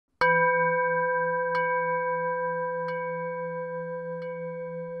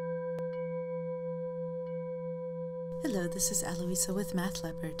Hello, this is Eloisa with Math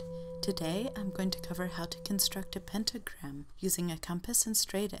Leopard. Today I'm going to cover how to construct a pentagram using a compass and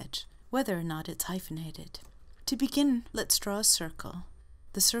straight edge, whether or not it's hyphenated. To begin, let's draw a circle.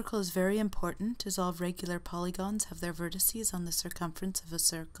 The circle is very important as all regular polygons have their vertices on the circumference of a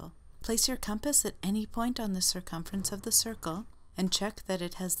circle. Place your compass at any point on the circumference of the circle and check that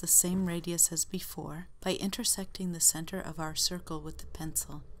it has the same radius as before by intersecting the center of our circle with the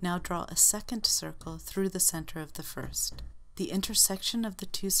pencil. Now draw a second circle through the center of the first. The intersection of the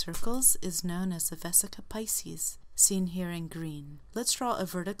two circles is known as the vesica Pisces, seen here in green. Let's draw a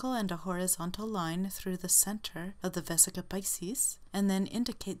vertical and a horizontal line through the center of the vesica Pisces and then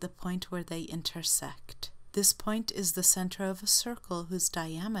indicate the point where they intersect. This point is the center of a circle whose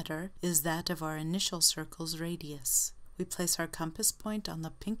diameter is that of our initial circle's radius. We place our compass point on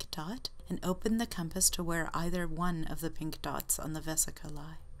the pink dot and open the compass to where either one of the pink dots on the vesica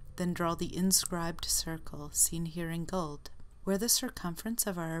lie. Then draw the inscribed circle, seen here in gold. Where the circumference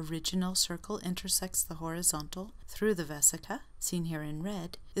of our original circle intersects the horizontal through the vesica, seen here in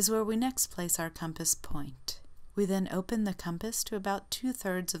red, is where we next place our compass point. We then open the compass to about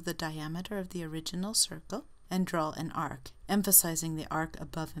 2/3 of the diameter of the original circle and draw an arc, emphasizing the arc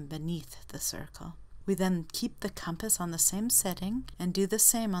above and beneath the circle. We then keep the compass on the same setting and do the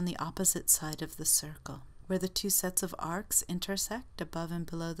same on the opposite side of the circle. Where the two sets of arcs intersect above and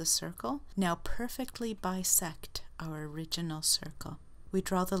below the circle, now perfectly bisect our original circle. We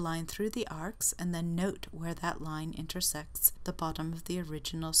draw the line through the arcs and then note where that line intersects the bottom of the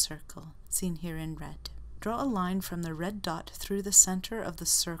original circle, seen here in red. Draw a line from the red dot through the center of the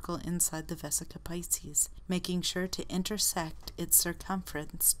circle inside the vesica Pisces, making sure to intersect its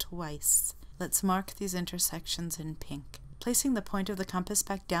circumference twice. Let's mark these intersections in pink. Placing the point of the compass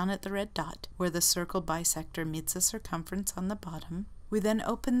back down at the red dot, where the circle bisector meets the circumference on the bottom, we then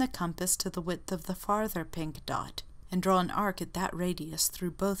open the compass to the width of the farther pink dot, and draw an arc at that radius through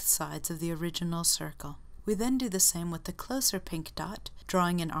both sides of the original circle. We then do the same with the closer pink dot,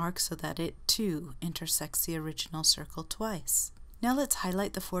 drawing an arc so that it too intersects the original circle twice. Now let's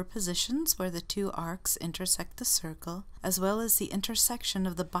highlight the 4 positions where the 2 arcs intersect the circle, as well as the intersection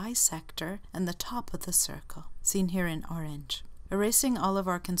of the bisector and the top of the circle, seen here in orange. Erasing all of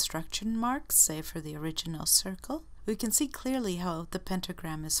our construction marks, save for the original circle, we can see clearly how the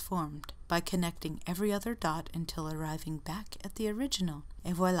pentagram is formed by connecting every other dot until arriving back at the original.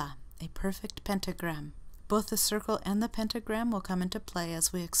 Et voila, a perfect pentagram. Both the circle and the pentagram will come into play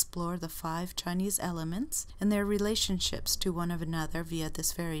as we explore the 5 Chinese elements and their relationships to one another via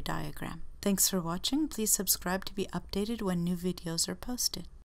this very diagram. Thanks for watching. Please subscribe to be updated when new videos are posted.